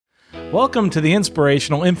Welcome to the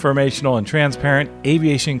Inspirational, Informational, and Transparent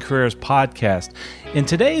Aviation Careers Podcast. In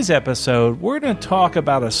today's episode, we're going to talk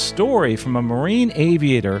about a story from a Marine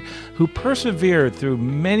aviator who persevered through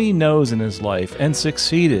many no's in his life and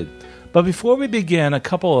succeeded. But before we begin, a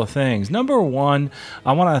couple of things. Number one,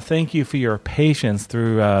 I want to thank you for your patience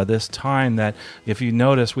through this time that, if you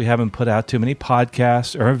notice, we haven't put out too many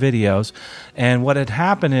podcasts or videos. And what had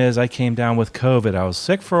happened is I came down with COVID. I was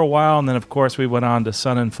sick for a while, and then, of course, we went on to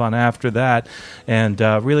Sun and Fun after that. And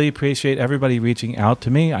really appreciate everybody reaching out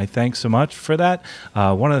to me. I thank so much for that.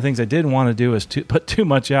 One of the things I didn't want to do is to put too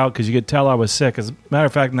much out because you could tell I was sick. As a matter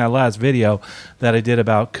of fact, in that last video that I did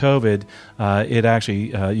about COVID, it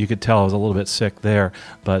actually, you could tell I was a little bit sick there,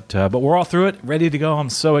 but we're all through it, ready to go. I'm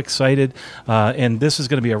so excited, and this is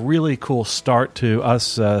going to be a really cool start to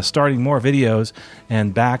us starting more videos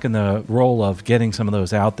and back in the role of getting some of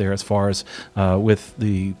those out there as far as with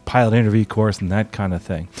the pilot interview course and that kind of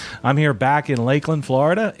thing. I'm here back in Lakeland,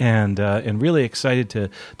 Florida, and really excited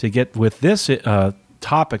to get with this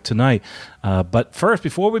topic tonight. But first,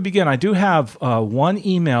 before we begin, I do have one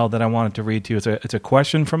email that I wanted to read to you. It's a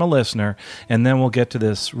question from a listener, and then we'll get to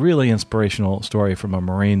this really inspirational story from a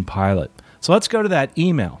Marine pilot. So let's go to that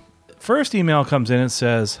email. First email comes in and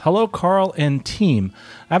says, "Hello, Carl and team.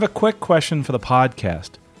 I have a quick question for the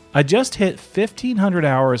podcast. I just hit 1,500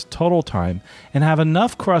 hours total time and have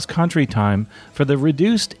enough cross-country time for the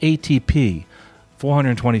reduced ATP.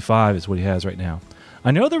 425 is what he has right now. I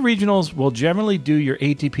know the regionals will generally do your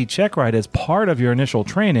ATP check ride as part of your initial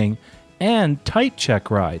training and type check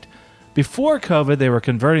ride. Before COVID, they were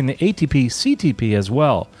converting the ATP CTP as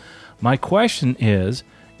well. My question is,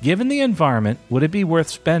 given the environment, would it be worth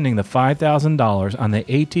spending the $5,000 on the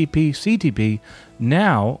ATP CTP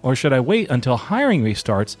now, or should I wait until hiring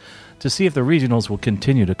restarts to see if the regionals will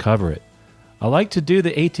continue to cover it? I like to do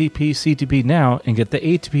the ATP CTP now and get the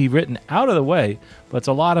ATP written out of the way, but it's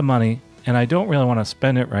a lot of money, and I don't really want to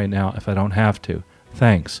spend it right now if I don't have to.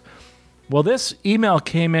 Thanks." Well, this email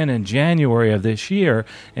came in January of this year,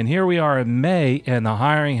 and here we are in May, and the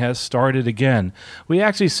hiring has started again. We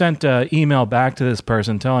actually sent an email back to this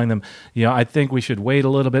person telling them, I think we should wait a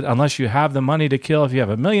little bit unless you have the money to kill. If you have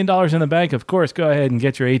 $1 million in the bank, of course, go ahead and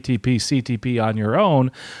get your ATP, CTP on your own.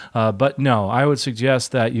 But no, I would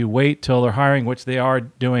suggest that you wait till they're hiring, which they are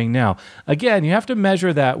doing now. Again, you have to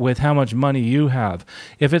measure that with how much money you have.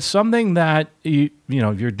 If it's something that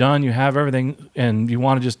you're done, you have everything, and you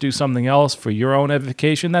want to just do something else for your own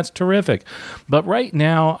edification, that's terrific. But right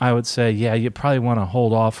now, I would say, you probably want to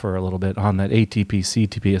hold off for a little bit on that ATP,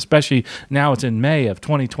 CTP, especially now it's in May of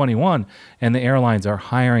 2021, and the airlines are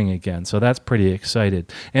hiring again. So that's pretty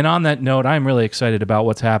excited. And on that note, I'm really excited about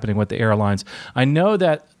what's happening with the airlines. I know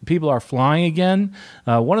that people are flying again.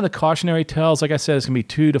 One of the cautionary tales, like I said, is going to be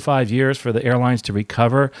 2 to 5 years for the airlines to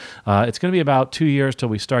recover. It's going to be about 2 years till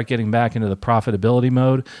we start getting back into the profitability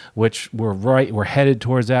mode, which we're headed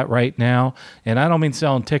towards that right now. And I don't mean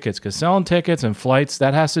selling tickets, because selling tickets and flights,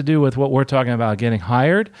 that has to do with what we're talking about, getting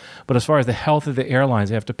hired. But as far as the health of the airlines,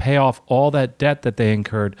 they have to pay off all that debt that they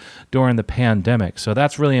incurred during the pandemic. So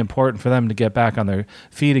that's really important for them to get back on their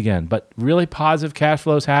feet again. But really positive cash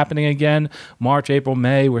flows happening again, March, April,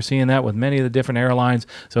 May. We're seeing that with many of the different airlines.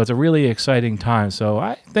 So it's a really exciting time. So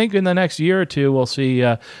I think in the next year or two, we'll see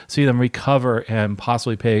them recover and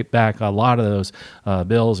possibly pay back a lot of those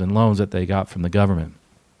bills and loans that they got from the government.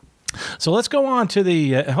 So let's go on to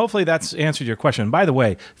the, hopefully that's answered your question. By the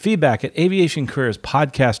way, feedback at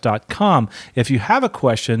aviationcareerspodcast.com if you have a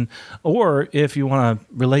question or if you want to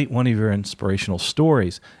relate one of your inspirational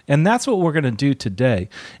stories. And that's what we're going to do today.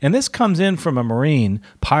 And this comes in from a Marine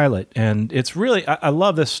pilot. And it's really, I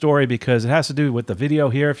love this story because it has to do with the video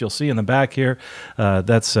here. If you'll see in the back here,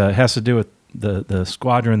 that's has to do with the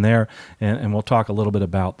squadron there. And we'll talk a little bit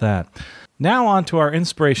about that. Now on to our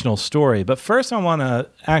inspirational story, but first I want to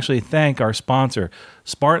actually thank our sponsor,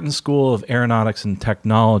 Spartan School of Aeronautics and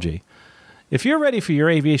Technology. If you're ready for your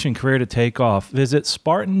aviation career to take off, visit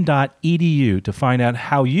spartan.edu to find out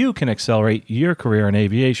how you can accelerate your career in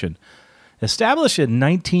aviation. Established in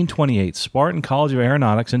 1928, Spartan College of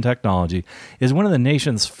Aeronautics and Technology is one of the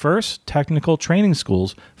nation's first technical training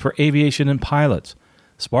schools for aviation and pilots.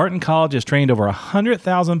 Spartan College has trained over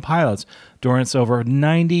 100,000 pilots during its over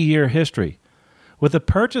 90-year history. With the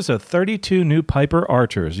purchase of 32 new Piper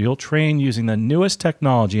Archers, you'll train using the newest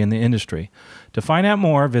technology in the industry. To find out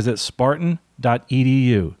more, visit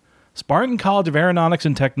spartan.edu. Spartan College of Aeronautics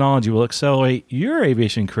and Technology will accelerate your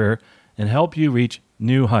aviation career and help you reach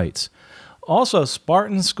new heights. Also,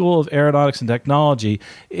 Spartan School of Aeronautics and Technology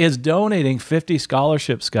is donating 50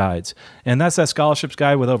 scholarships guides. And that's that scholarships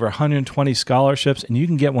guide with over 120 scholarships. And you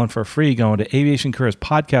can get one for free going to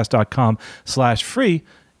aviationcareerspodcast.com/free.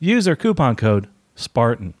 Use their coupon code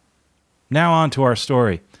SPARTAN. Now on to our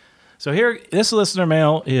story. So here, this listener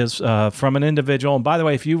mail is from an individual. And by the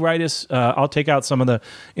way, if you write us, I'll take out some of the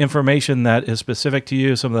information that is specific to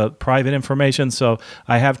you, some of the private information. So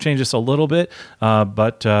I have changed this a little bit,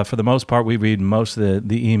 but for the most part, we read most of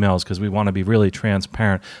the emails because we want to be really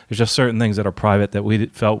transparent. There's just certain things that are private that we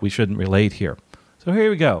felt we shouldn't relate here. So here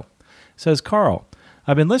we go. It says, Carl,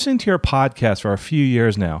 I've been listening to your podcast for a few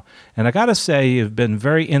years now, and I got to say you've been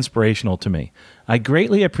very inspirational to me. I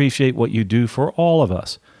greatly appreciate what you do for all of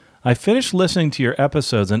us. I finished listening to your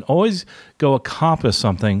episodes and always go accomplish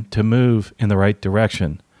something to move in the right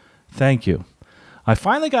direction. Thank you. I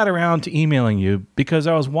finally got around to emailing you because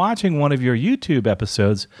I was watching one of your YouTube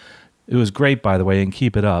episodes. It was great, by the way, and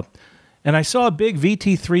keep it up. And I saw a big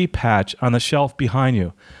VT3 patch on the shelf behind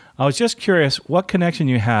you. I was just curious what connection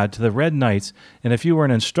you had to the Red Knights and if you were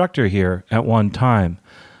an instructor here at one time.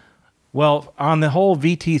 Well, on the whole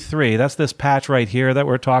VT3, that's this patch right here that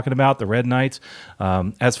we're talking about, the Red Knights.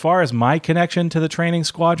 As far as my connection to the training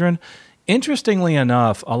squadron, interestingly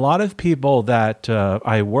enough, a lot of people that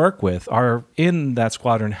I work with are in that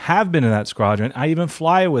squadron, have been in that squadron. I even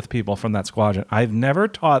fly with people from that squadron. I've never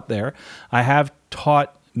taught there. I have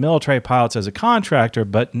taught military pilots as a contractor,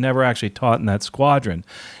 but never actually taught in that squadron.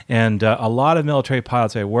 And a lot of military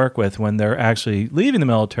pilots I work with, when they're actually leaving the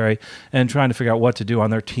military and trying to figure out what to do on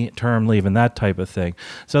their term leave and that type of thing.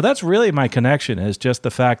 So that's really my connection, is just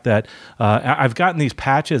the fact that I've gotten these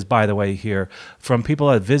patches, by the way, here from people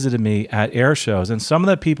that visited me at air shows. And some of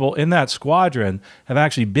the people in that squadron have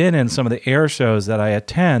actually been in some of the air shows that I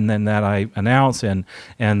attend and that I announce in,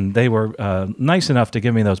 and they were nice enough to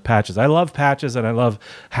give me those patches. I love patches and I love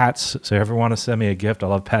hats, so if you ever want to send me a gift, I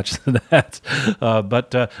love patches and hats.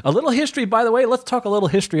 But a little history, by the way, let's talk a little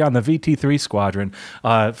history on the VT3 squadron.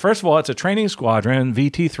 First of all, it's a training squadron,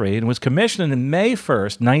 VT3, and was commissioned in May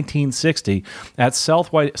 1st, 1960 at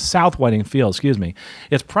South Whiting Field.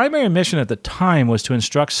 Its primary mission at the time was to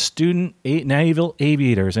instruct student naval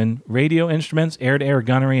aviators in radio instruments, air-to-air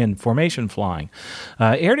gunnery, and formation flying.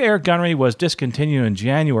 Air-to-air gunnery was discontinued in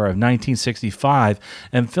January of 1965,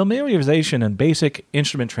 and familiarization and basic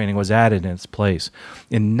instrument training was added in its place.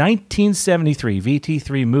 In 1973,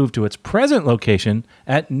 VT3 moved to its present location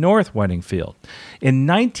at North Whiting Field. In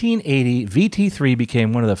 1980, VT3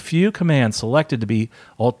 became one of the few commands selected to be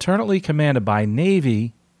alternately commanded by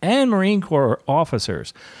Navy and Marine Corps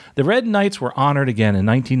officers. The Red Knights were honored again in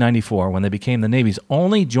 1994 when they became the Navy's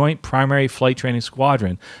only joint primary flight training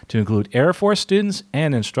squadron to include Air Force students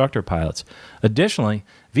and instructor pilots. Additionally,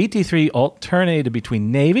 VT3 alternated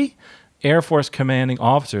between Navy, Air Force commanding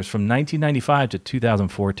officers from 1995 to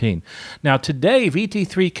 2014. Now, today,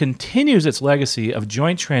 VT3 continues its legacy of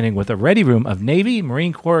joint training with a ready room of Navy,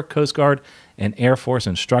 Marine Corps, Coast Guard, and Air Force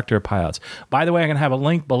instructor pilots. By the way, I'm going to have a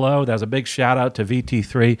link below. There's a big shout out to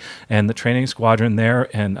VT3 and the training squadron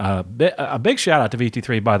there. And a big shout out to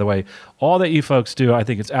VT3, by the way. All that you folks do, I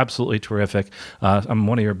think it's absolutely terrific. I'm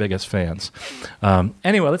one of your biggest fans.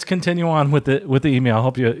 Anyway, let's continue on with the email. I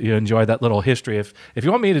hope you enjoyed that little history. If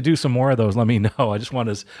you want me to do some more of those, let me know. I just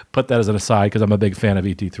want to put that as an aside because I'm a big fan of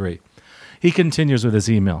VT3. He continues with his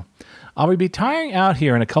email. I'll be retiring out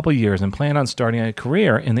here in a couple years and plan on starting a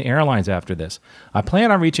career in the airlines after this. I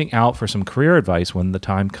plan on reaching out for some career advice when the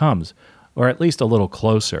time comes, or at least a little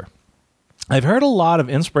closer. I've heard a lot of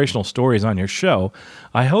inspirational stories on your show.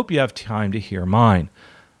 I hope you have time to hear mine.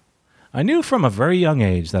 I knew from a very young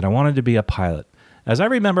age that I wanted to be a pilot. As I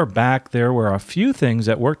remember back, there were a few things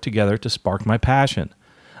that worked together to spark my passion.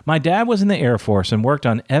 My dad was in the Air Force and worked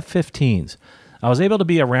on F-15s. I was able to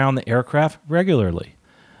be around the aircraft regularly.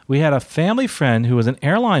 We had a family friend who was an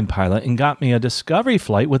airline pilot and got me a discovery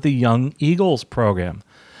flight with the Young Eagles program.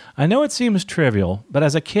 I know it seems trivial, but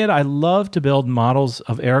as a kid, I loved to build models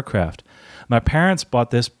of aircraft. My parents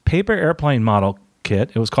bought this paper airplane model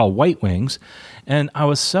kit. It was called White Wings, and I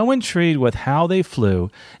was so intrigued with how they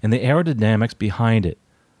flew and the aerodynamics behind it.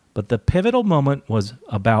 But the pivotal moment was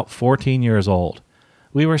about 14 years old.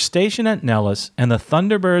 We were stationed at Nellis, and the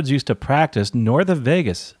Thunderbirds used to practice north of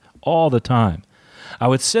Vegas all the time. I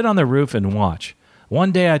would sit on the roof and watch.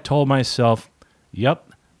 One day I told myself, yep,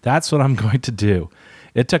 that's what I'm going to do.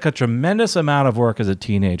 It took a tremendous amount of work as a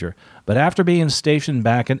teenager, but after being stationed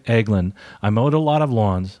back in Eglin, I mowed a lot of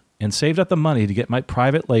lawns and saved up the money to get my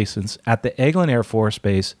private license at the Eglin Air Force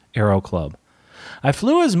Base Aero Club. I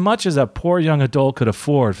flew as much as a poor young adult could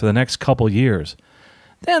afford for the next couple years.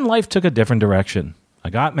 Then life took a different direction. I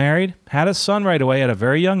got married, had a son right away at a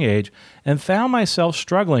very young age, and found myself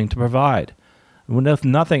struggling to provide, with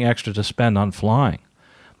nothing extra to spend on flying.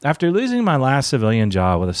 After losing my last civilian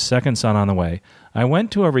job with a second son on the way, I went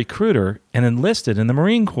to a recruiter and enlisted in the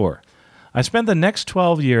Marine Corps. I spent the next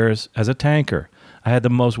 12 years as a tanker. I had the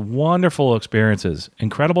most wonderful experiences,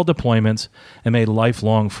 incredible deployments, and made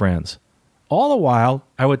lifelong friends. All the while,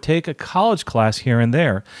 I would take a college class here and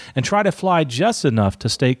there and try to fly just enough to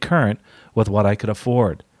stay current with what I could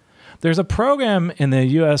afford. There's a program in the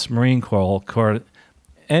U.S. Marine Corps called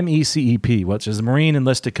MECEP, which is the Marine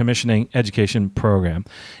Enlisted Commissioning Education Program.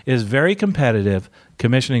 It is a very competitive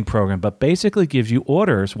commissioning program, but basically gives you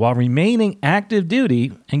orders while remaining active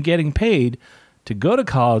duty and getting paid to go to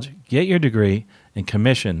college, get your degree, and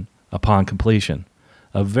commission upon completion.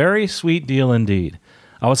 A very sweet deal indeed.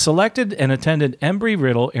 I was selected and attended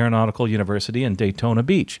Embry-Riddle Aeronautical University in Daytona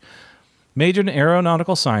Beach. Majored in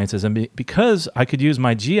aeronautical sciences, and because I could use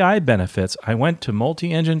my GI benefits, I went to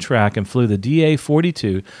multi-engine track and flew the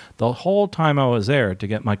DA-42 the whole time I was there to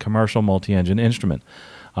get my commercial multi-engine instrument.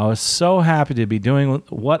 I was so happy to be doing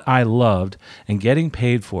what I loved and getting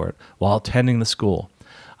paid for it while attending the school.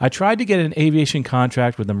 I tried to get an aviation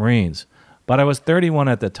contract with the Marines, but I was 31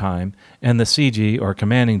 at the time, and the CG, or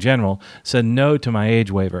Commanding General, said no to my age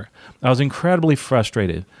waiver. I was incredibly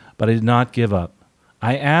frustrated, but I did not give up.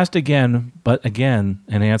 I asked again, but again,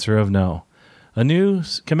 an answer of no. A new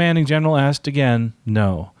Commanding General asked again,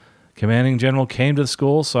 no. Commanding General came to the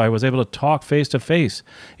school, so I was able to talk face to face.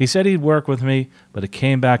 He said he'd work with me, but it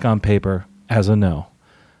came back on paper as a no.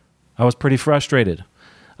 I was pretty frustrated.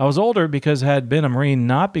 I was older because I had been a Marine,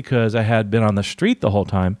 not because I had been on the street the whole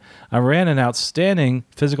time. I ran an outstanding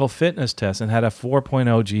physical fitness test and had a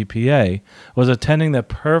 4.0 GPA, was attending the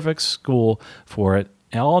perfect school for it,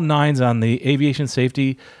 all nines on the aviation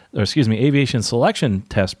selection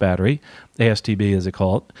test battery, ASTB as they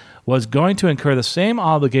call it, was going to incur the same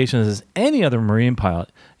obligations as any other Marine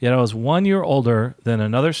pilot, yet I was 1 year older than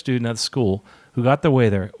another student at the school who got the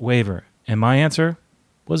waiver, and my answer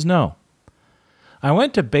was no. I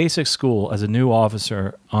went to basic school as a new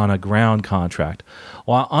officer on a ground contract.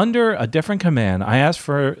 While under a different command, I asked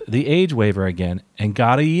for the age waiver again and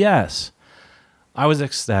got a yes. I was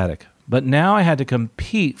ecstatic. But now I had to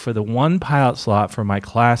compete for the one pilot slot for my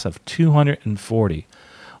class of 240.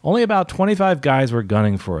 Only about 25 guys were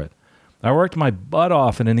gunning for it. I worked my butt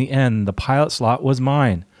off, and in the end, the pilot slot was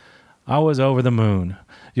mine. I was over the moon.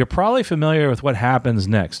 You're probably familiar with what happens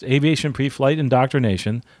next. Aviation pre-flight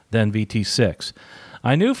indoctrination, then VT6.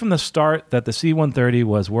 I knew from the start that the C-130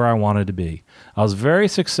 was where I wanted to be. I was very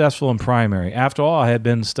successful in primary. After all, I had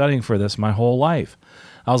been studying for this my whole life.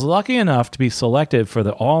 I was lucky enough to be selected for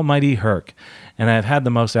the almighty Herc, and I have had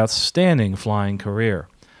the most outstanding flying career.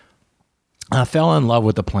 I fell in love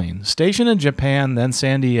with the plane. Stationed in Japan, then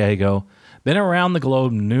San Diego, been around the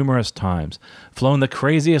globe numerous times, flown the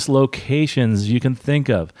craziest locations you can think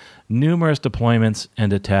of, numerous deployments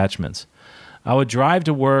and detachments. I would drive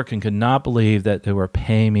to work and could not believe that they were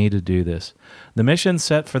paying me to do this. The mission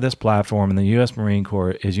set for this platform in the U.S. Marine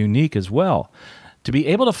Corps is unique as well. To be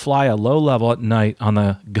able to fly a low level at night on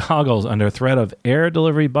the goggles under threat of air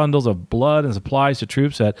delivery bundles of blood and supplies to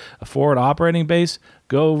troops at a forward operating base,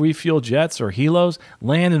 go refuel jets or helos,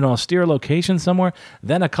 land in an austere location somewhere,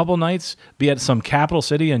 then a couple nights be at some capital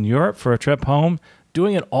city in Europe for a trip home,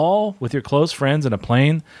 doing it all with your close friends in a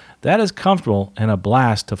plane, that is comfortable and a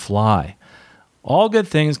blast to fly. All good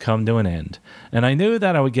things come to an end, and I knew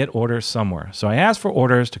that I would get orders somewhere, so I asked for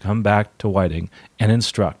orders to come back to Whiting and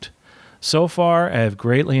instruct. So far, I have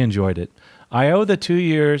greatly enjoyed it. I owe the 2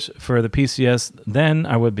 years for the PCS, then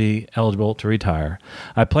I would be eligible to retire.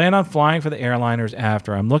 I plan on flying for the airliners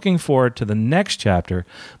after. I'm looking forward to the next chapter,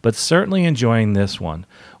 but certainly enjoying this one.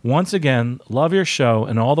 Once again, love your show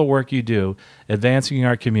and all the work you do advancing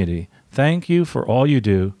our community. Thank you for all you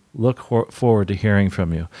do. Look forward to hearing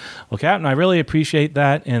from you. Well, Captain, I really appreciate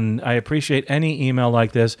that, and I appreciate any email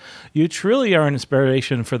like this. You truly are an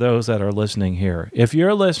inspiration for those that are listening here. If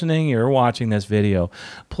you're listening, you're watching this video,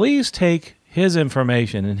 please take his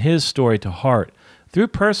information and his story to heart. Through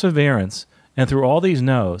perseverance and through all these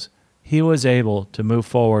no's, he was able to move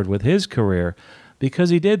forward with his career because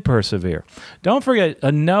he did persevere. Don't forget,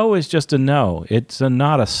 a no is just a no. It's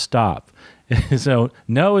not a stop. So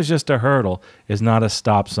no is just a hurdle, is not a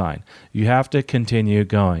stop sign. You have to continue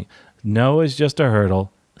going. No is just a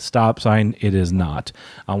hurdle. stop sign. It is not.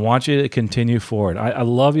 I want you to continue forward. I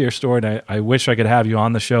love your story, and I wish I could have you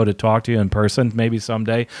on the show to talk to you in person maybe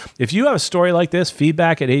someday. If you have a story like this,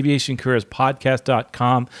 feedback at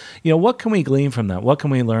aviationcareerspodcast.com. What can we glean from that? What can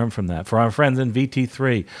we learn from that? For our friends in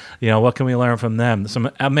VT3, what can we learn from them? Some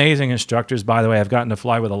amazing instructors, by the way. I've gotten to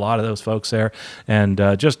fly with a lot of those folks there, and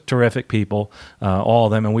just terrific people, all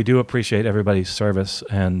of them, and we do appreciate everybody's service.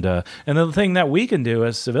 And the thing that we can do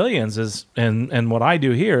as civilians is, and what I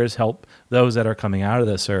do here is help those that are coming out of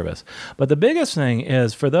the service. But the biggest thing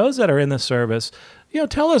is for those that are in the service,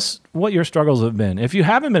 tell us what your struggles have been. If you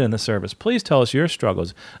haven't been in the service, please tell us your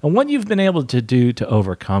struggles and what you've been able to do to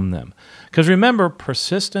overcome them. Because remember,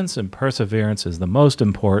 persistence and perseverance is the most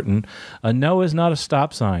important. A no is not a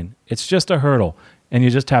stop sign. It's just a hurdle, and you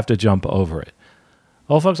just have to jump over it.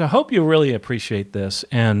 Well, folks, I hope you really appreciate this.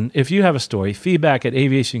 And if you have a story, feedback at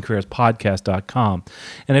aviationcareerspodcast.com.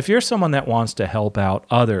 And if you're someone that wants to help out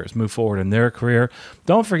others move forward in their career,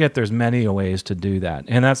 don't forget there's many ways to do that.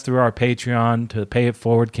 And that's through our Patreon to Pay It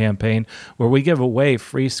Forward campaign, where we give away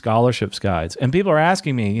free scholarships guides. And people are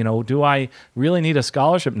asking me, do I really need a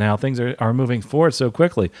scholarship now? Things are moving forward so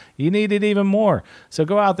quickly. You need it even more. So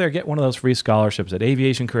go out there, get one of those free scholarships at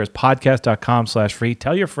aviationcareerspodcast.com/free.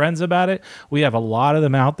 Tell your friends about it. We have a lot of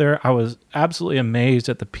them out there. I was absolutely amazed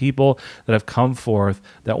at the people that have come forth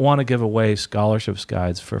that want to give away scholarships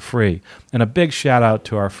guides for free. And a big shout out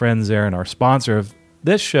to our friends there and our sponsor of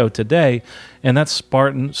this show today, and that's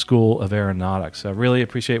Spartan School of Aeronautics. I really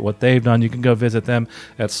appreciate what they've done. You can go visit them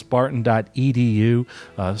at spartan.edu.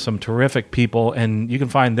 Some terrific people, and you can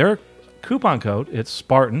find their coupon code. It's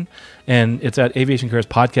Spartan, and it's at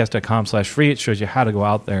aviationcareerspodcast.com/free. It shows you how to go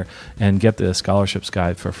out there and get the scholarships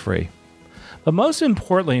guide for free. But most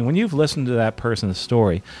importantly, when you've listened to that person's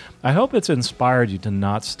story, I hope it's inspired you to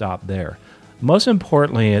not stop there. Most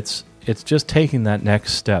importantly, it's just taking that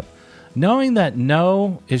next step. Knowing that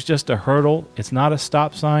no is just a hurdle, it's not a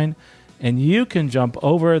stop sign, and you can jump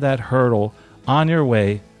over that hurdle on your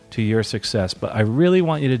way to your success. But I really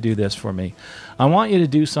want you to do this for me. I want you to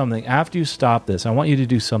do something after you stop this. I want you to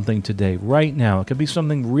do something today, right now. It could be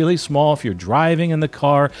something really small if you're driving in the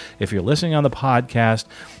car, if you're listening on the podcast.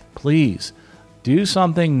 Please do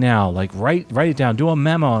something now, like write it down. Do a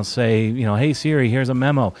memo and say, hey Siri, here's a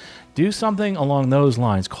memo. Do something along those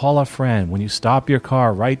lines. Call a friend. When you stop your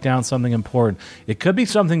car, write down something important. It could be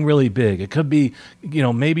something really big. It could be,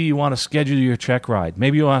 maybe you want to schedule your check ride.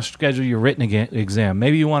 Maybe you want to schedule your written exam.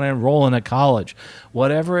 Maybe you want to enroll in a college.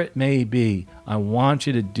 Whatever it may be, I want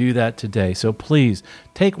you to do that today. So please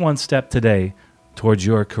take one step today towards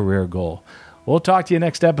your career goal. We'll talk to you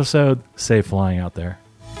next episode. Safe flying out there.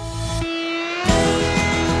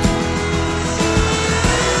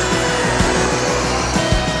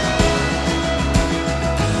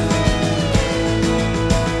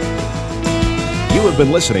 You have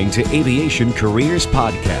been listening to Aviation Careers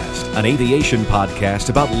Podcast, an aviation podcast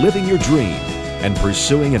about living your dream and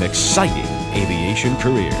pursuing an exciting aviation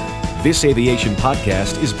career. This aviation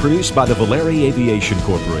podcast is produced by the Valeri Aviation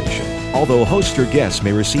Corporation. Although hosts or guests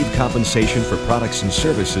may receive compensation for products and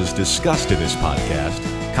services discussed in this podcast,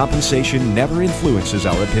 compensation never influences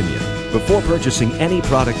our opinion. Before purchasing any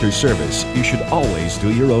product or service, you should always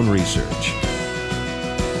do your own research.